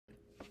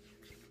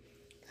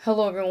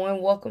Hello,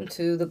 everyone. Welcome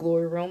to the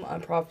Glory Room.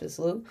 I'm Prophetess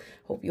Lou.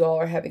 Hope you all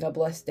are having a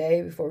blessed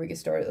day. Before we get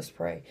started, let's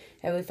pray.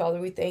 Heavenly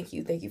Father, we thank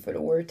you. Thank you for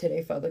the word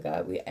today, Father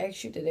God. We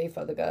ask you today,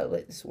 Father God,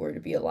 let this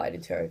word be a light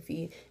into our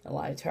feet and a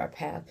light into our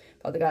path.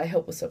 Father God,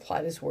 help us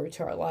apply this word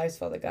to our lives,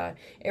 Father God.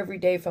 Every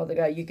day, Father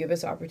God, you give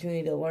us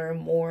opportunity to learn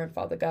more. And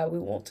Father God, we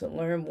want to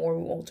learn more.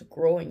 We want to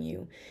grow in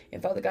you.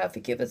 And Father God,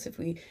 forgive us if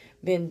we've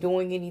been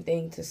doing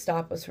anything to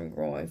stop us from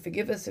growing.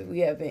 Forgive us if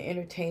we have been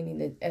entertaining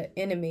the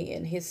enemy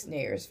and his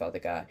snares, Father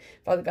God.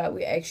 Father God,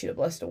 we ask you to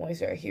bless the ones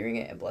that are hearing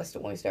it and bless the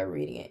ones that are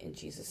reading it in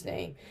Jesus'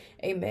 name.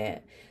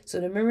 Amen. So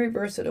the memory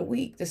verse of the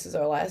week, this is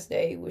our last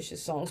day, which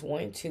is Psalms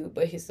 1 and 2.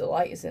 But his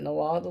delight is in the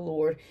law of the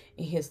Lord.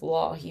 In his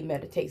law he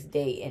meditates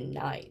day and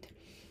night.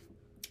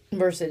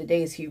 Verse of the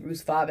day is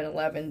Hebrews 5 and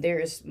 11. There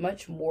is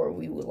much more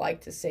we would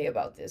like to say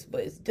about this,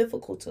 but it's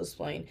difficult to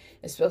explain,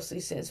 especially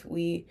since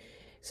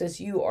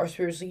you are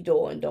spiritually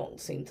dull and don't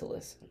seem to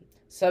listen.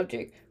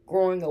 Subject: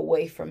 growing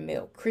away from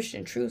milk.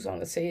 Christian truths. I'm going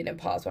to say it and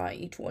pause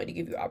behind each one to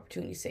give you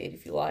opportunity to say it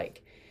if you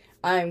like.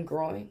 I am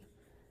growing.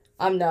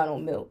 I'm not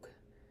on milk.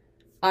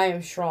 I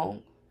am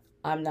strong.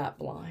 I'm not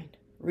blind.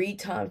 Read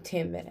time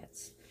 10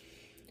 minutes.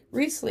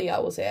 Recently, I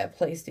was at a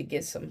place to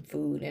get some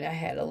food, and I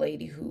had a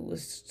lady who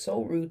was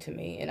so rude to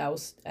me. And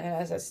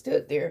as I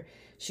stood there,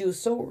 she was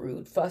so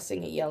rude,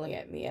 fussing and yelling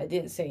at me. I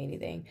didn't say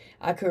anything.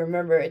 I could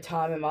remember a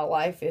time in my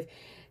life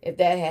if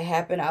that had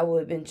happened, I would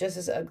have been just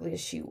as ugly as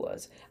she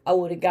was. I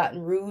would have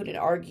gotten rude and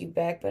argued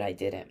back, but I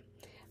didn't.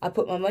 I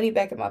put my money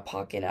back in my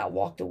pocket and I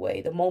walked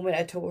away. The moment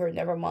I told her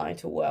never mind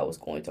to what I was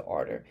going to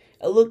order,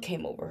 a look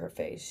came over her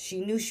face.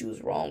 She knew she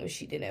was wrong and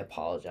she didn't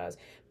apologize.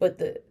 But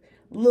the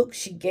look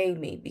she gave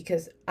me,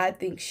 because I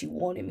think she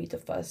wanted me to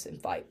fuss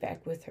and fight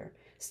back with her.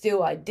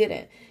 Still, I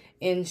didn't.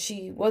 And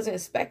she wasn't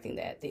expecting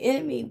that. The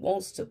enemy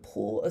wants to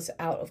pull us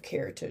out of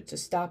character to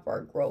stop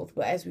our growth.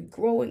 But as we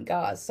grow in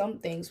God, some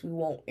things we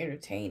won't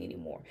entertain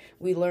anymore.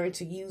 We learn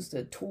to use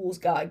the tools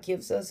God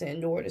gives us and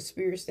ignore the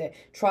spirits that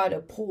try to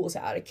pull us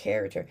out of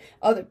character.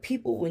 Other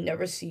people will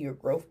never see your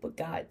growth, but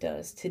God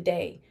does.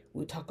 Today,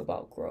 we talk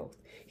about growth.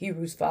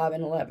 Hebrews 5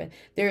 and 11.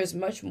 There is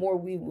much more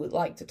we would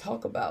like to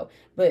talk about,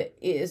 but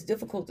it is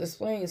difficult to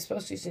explain,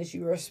 especially since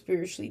you are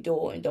spiritually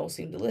dull and don't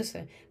seem to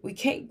listen. We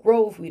can't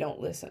grow if we don't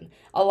listen.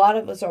 A lot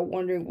of us are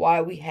wondering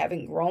why we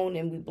haven't grown,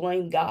 and we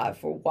blame God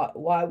for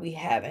why we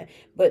haven't.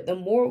 But the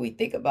more we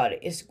think about it,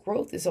 its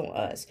growth is on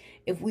us.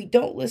 If we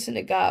don't listen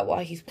to God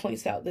while he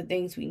points out the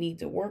things we need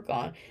to work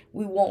on,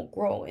 we won't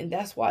grow. And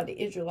that's why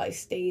the Israelites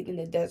stayed in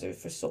the desert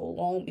for so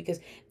long, because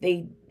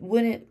they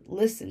wouldn't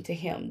listen to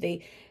him.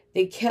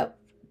 They kept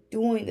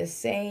doing the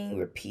same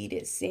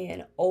repeated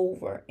sin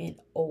over and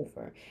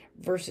over.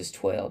 Verses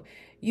 12.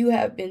 You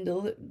have been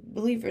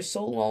believers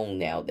so long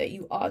now that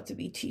you ought to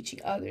be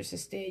teaching others.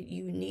 Instead,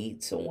 you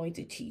need someone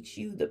to teach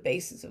you the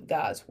basis of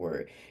God's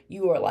word.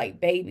 You are like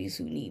babies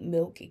who need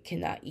milk and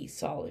cannot eat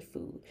solid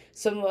food.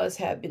 Some of us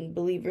have been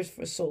believers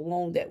for so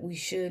long that we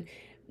should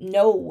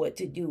know what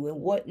to do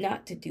and what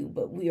not to do,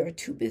 but we are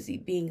too busy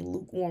being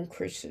lukewarm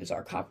Christians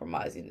or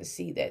compromising to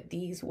see that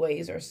these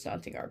ways are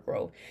stunting our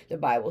growth. The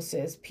Bible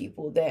says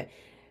people that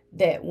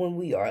when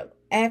we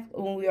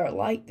are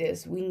like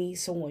this, we need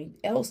someone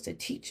else to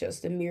teach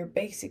us the mere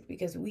basic,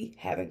 because we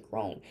haven't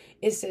grown.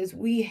 It says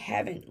we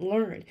haven't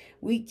learned.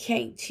 We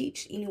can't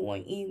teach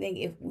anyone anything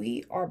if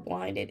we are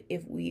blinded,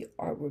 if we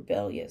are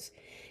rebellious.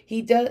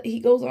 He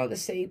goes on to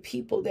say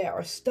people that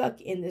are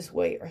stuck in this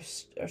way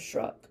are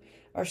stuck.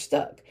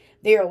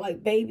 They are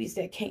like babies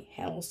that can't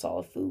handle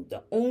solid food.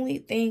 The only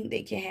thing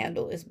they can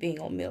handle is being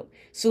on milk.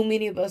 So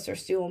many of us are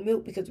still on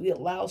milk because we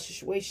allow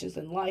situations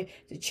in life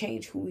to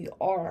change who we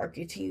are or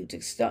continue to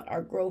stunt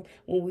our growth,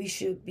 when we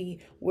should be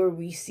where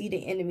we see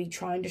the enemy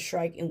trying to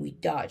strike and we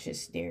dodge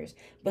his snares.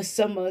 But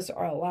some of us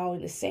are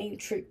allowing the same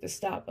trick to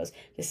stop us,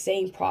 the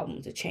same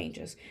problem to change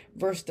us.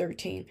 Verse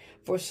 13.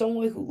 For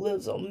someone who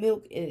lives on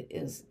milk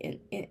is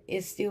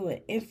still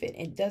an infant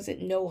and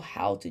doesn't know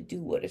how to do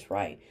what is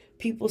right.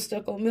 People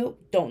stuck on milk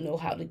don't know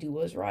how to do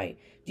what's right.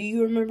 Do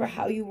you remember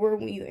how you were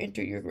when you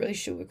entered your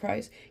relationship with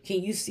Christ?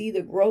 Can you see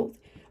the growth,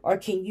 or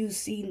can you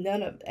see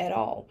none of at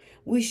all?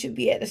 We should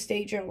be at a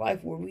stage in our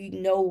life where we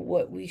know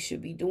what we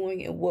should be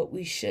doing and what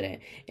we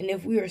shouldn't. And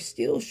if we are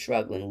still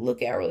struggling,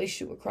 look at our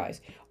relationship with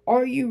Christ.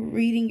 Are you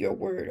reading your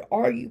word?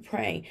 Are you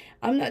praying?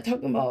 I'm not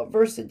talking about a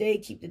verse a day,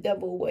 keep the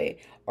devil away.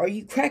 Are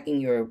you cracking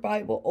your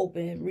Bible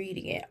open and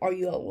reading it? Are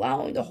you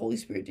allowing the Holy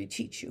Spirit to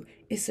teach you?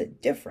 It's a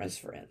difference,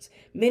 friends.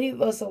 Many of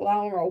us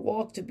allow our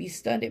walk to be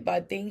stunted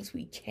by things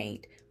we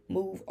can't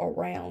move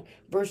around.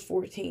 Verse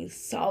 14,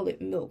 solid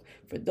milk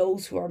for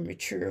those who are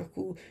mature,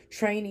 who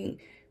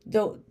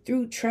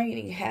through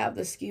training have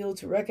the skill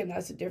to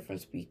recognize the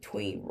difference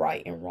between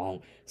right and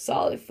wrong.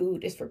 Solid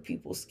food is for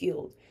people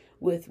skilled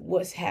with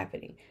what's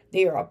happening.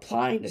 They are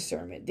applying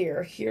discernment. They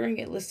are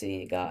hearing and listening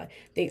to God.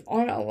 They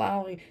aren't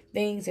allowing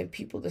things and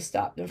people to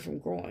stop them from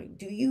growing.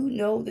 Do you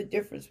know the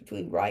difference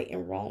between right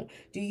and wrong?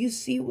 Do you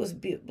see what's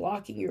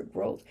blocking your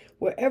growth?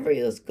 Wherever it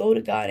is, go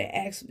to God and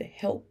ask him to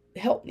help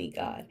Help me,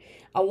 God.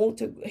 I want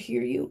to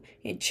hear you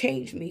and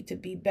change me to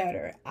be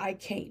better. I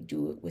can't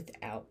do it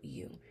without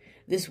you.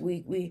 This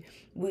week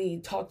we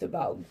talked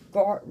about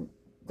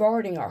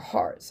guarding our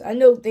hearts. I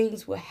know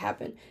things will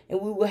happen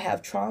and we will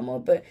have trauma,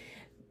 but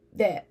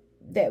that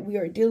we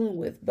are dealing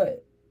with.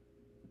 But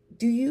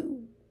do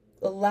you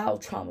allow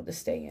trauma to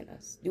stay in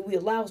us? Do we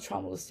allow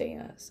trauma to stay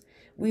in us?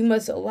 We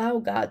must allow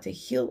God to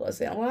heal us.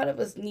 And a lot of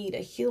us need a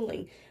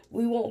healing.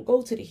 We won't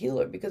go to the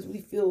healer because we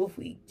feel if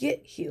we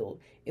get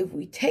healed, if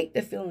we take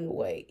the feeling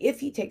away,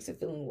 if he takes the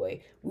feeling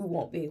away, we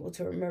won't be able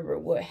to remember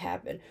what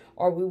happened,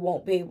 or we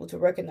won't be able to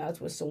recognize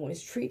when someone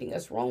is treating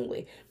us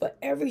wrongly. But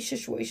every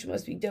situation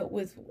must be dealt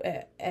with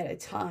at a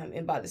time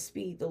and by the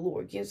speed the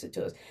Lord gives it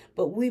to us.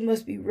 But we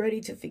must be ready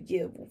to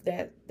forgive.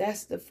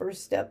 That's the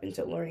first step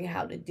into learning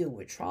how to deal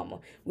with trauma.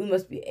 We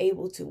must be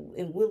able to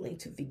and willing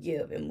to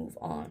forgive and move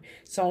on.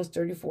 Psalms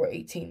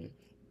 34:18.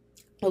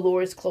 The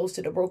Lord is close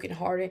to the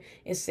brokenhearted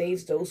and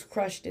saves those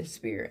crushed in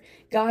spirit.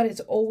 God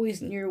is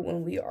always near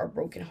when we are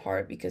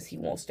brokenhearted because he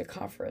wants to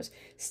comfort us.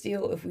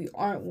 Still, if we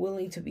aren't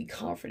willing to be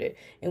comforted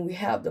and we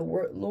have the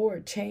word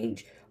Lord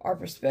change our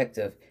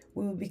perspective,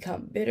 we will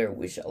become bitter,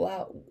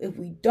 if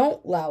we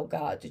don't allow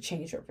God to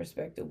change our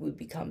perspective, we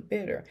become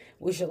bitter,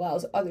 which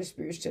allows other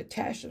spirits to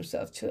attach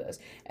themselves to us.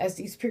 As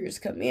these spirits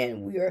come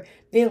in, we are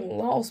then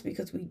lost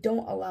because we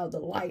don't allow the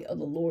light of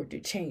the Lord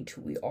to change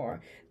who we are.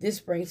 This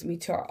brings me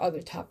to our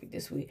other topic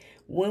this week.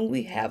 When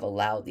we have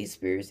allowed these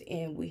spirits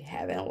in, we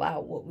haven't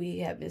allowed what we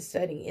have been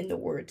studying in the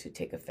word to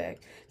take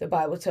effect. The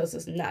Bible tells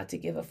us not to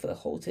give a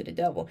foothold to the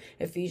devil.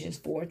 Ephesians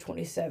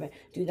 4:27,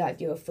 do not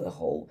give a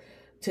foothold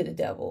to the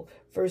devil.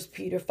 1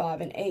 Peter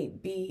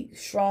 5:8, be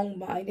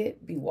strong-minded,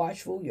 be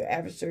watchful. Your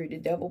adversary, the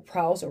devil,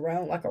 prowls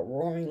around like a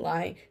roaring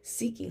lion,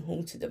 seeking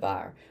whom to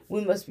devour.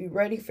 We must be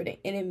ready for the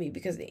enemy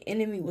because the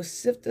enemy will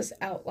sift us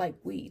out like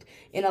wheat.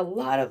 And a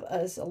lot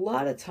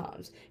of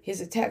times, his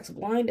attacks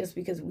blind us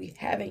because we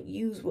haven't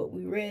used what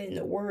we read in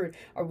the word,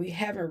 or we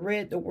haven't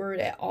read the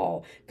word at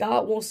all.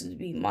 God wants us to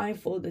be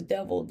mindful of the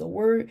devil. The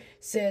word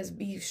says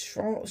be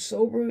strong,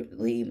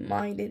 soberly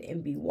minded,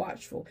 and be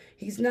watchful.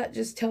 He's not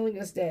just telling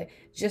us that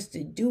just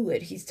to do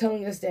it. He's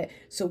telling us that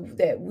so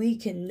that we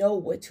can know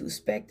what to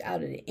expect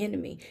out of the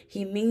enemy.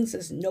 He means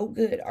us no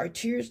good. Our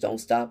tears don't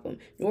stop him,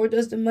 nor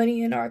does the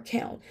money in our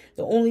account.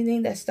 The only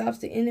thing that stops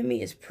the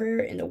enemy is prayer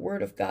and the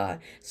word of God.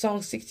 Psalm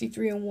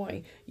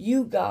 63:1.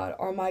 You, God,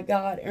 are my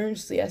God.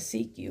 Earnestly I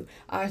seek you.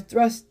 I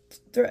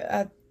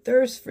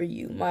thirst for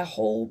you. My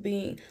whole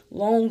being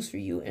longs for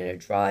you in a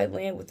dry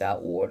land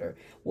without water.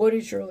 What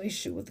is your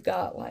relationship with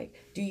God like?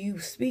 Do you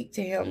speak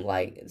to him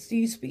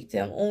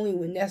only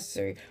when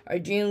necessary, or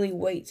genuinely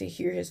wait to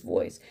hear his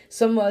voice?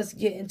 Some of us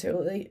get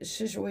into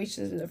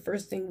situations and the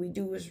first thing we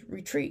do is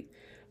retreat.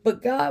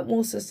 But God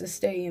wants us to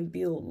stay and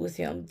build with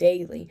him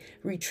daily.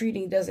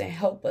 Retreating doesn't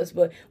help us,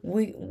 but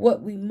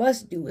what we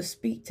must do is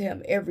speak to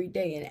him every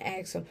day and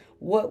ask him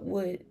what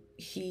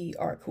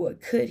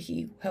could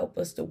he help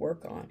us to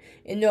work on.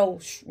 And no,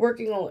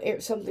 working on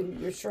something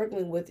you're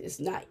struggling with is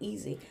not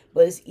easy,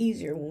 but it's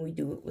easier when we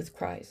do it with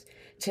Christ.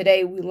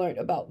 Today we learned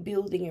about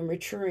building and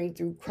maturing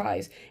through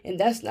Christ, and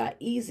that's not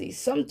easy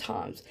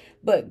sometimes,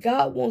 but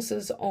God wants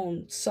us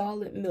on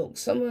solid milk.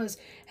 Some of us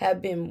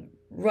have been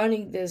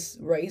running this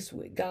race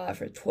with God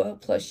for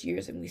 12 plus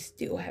years and we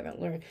still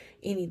haven't learned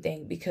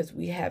anything because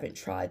we haven't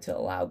tried to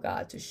allow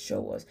God to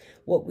show us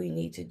what we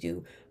need to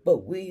do.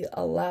 But we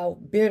allow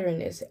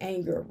bitterness,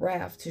 anger,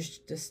 wrath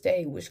to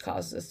stay, which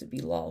causes us to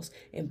be lost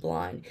and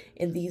blind.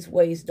 And these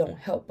ways don't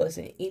help us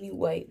in any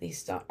way. They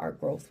stunt our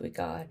growth with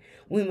God.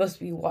 We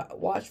must be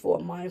watchful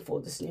and mindful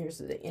of the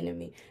snares of the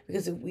enemy,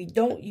 because if we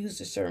don't use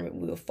discernment,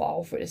 we will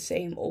fall for the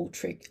same old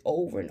trick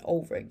over and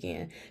over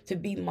again. To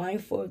be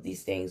mindful of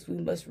these things, we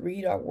must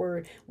read our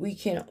word. We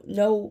can't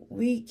know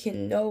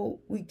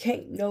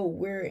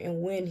where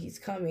and when he's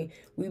coming.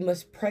 We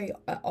must pray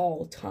at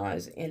all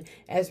times. And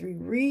as we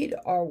read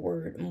our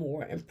word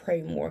more and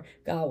pray more,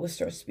 God will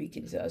start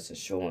speaking to us and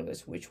showing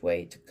us which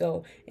way to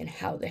go and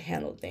how to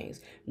handle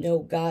things. No,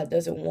 God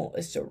doesn't want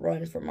us to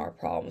run from our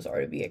problems or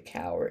to be a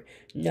coward.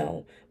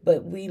 No,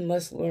 but we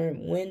must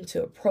learn when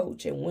to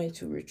approach and when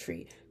to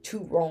retreat.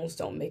 Two wrongs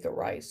don't make a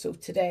right. So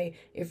today,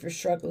 if you're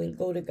struggling,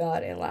 go to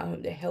God and allow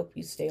him to help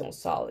you stay on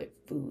solid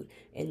food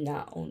and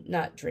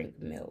not drink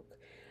milk.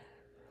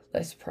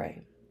 Let's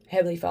pray.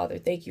 Heavenly Father,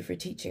 thank you for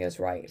teaching us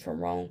right from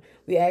wrong.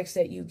 We ask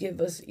that you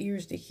give us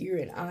ears to hear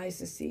and eyes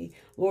to see.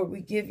 Lord, we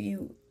give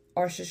you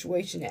our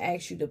situation and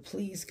ask you to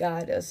please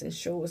guide us and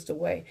show us the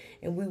way,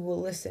 and we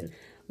will listen.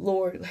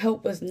 Lord,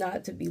 help us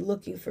not to be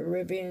looking for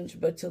revenge,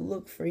 but to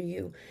look for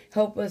you.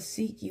 Help us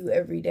seek you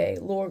every day.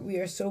 Lord, we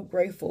are so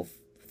grateful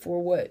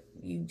for what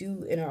you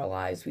do in our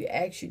lives. We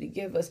ask you to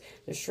give us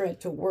the strength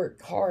to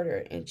work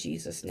harder in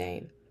Jesus'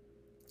 name.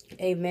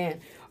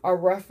 Amen. Our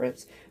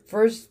reference,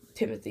 1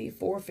 Timothy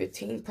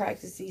 4:15,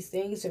 practice these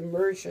things,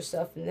 immerse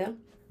yourself in them,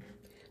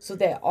 so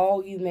that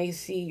all you may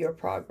see your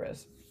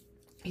progress.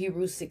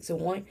 Hebrews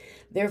 6:1,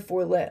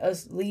 therefore let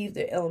us leave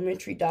the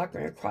elementary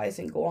doctrine of Christ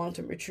and go on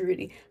to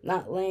maturity,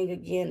 not laying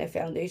again a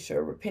foundation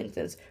of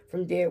repentance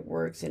from dead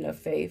works and of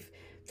faith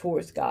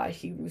towards God.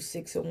 Hebrews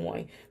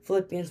 6:1.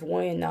 Philippians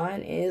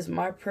 1:9. Is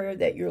my prayer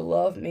that your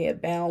love may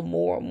abound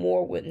more and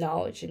more with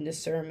knowledge and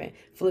discernment.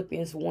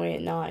 Philippians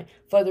 1:9.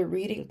 Further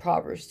reading,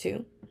 Proverbs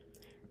 2,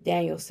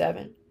 Daniel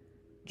 7,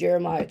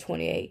 Jeremiah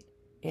 28,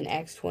 and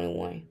Acts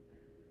 21.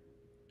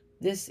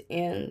 This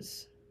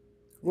ends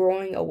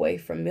growing away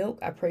from milk.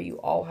 I pray you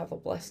all have a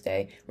blessed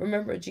day.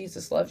 Remember,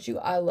 Jesus loves you.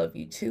 I love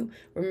you too.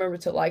 Remember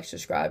to like,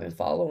 subscribe, and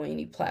follow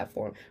any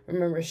platform.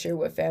 Remember to share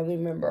with family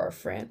member or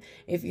friend.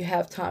 If you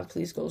have time,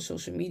 please go to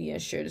social media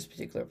and share this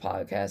particular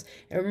podcast.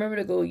 And remember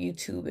to go to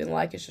YouTube and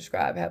like and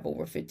subscribe. I have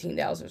over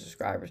 15,000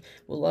 subscribers.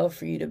 We'd love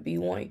for you to be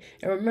one.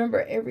 And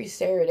remember, every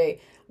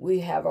Saturday, we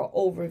have an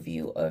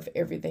overview of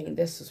everything.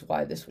 This is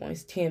why this one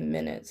is 10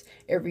 minutes.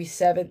 Every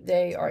 7th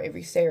day or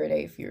every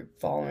Saturday, if you're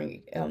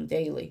following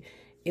daily,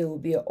 it will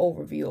be an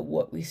overview of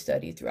what we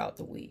study throughout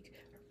the week.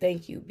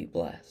 Thank you. Be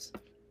blessed.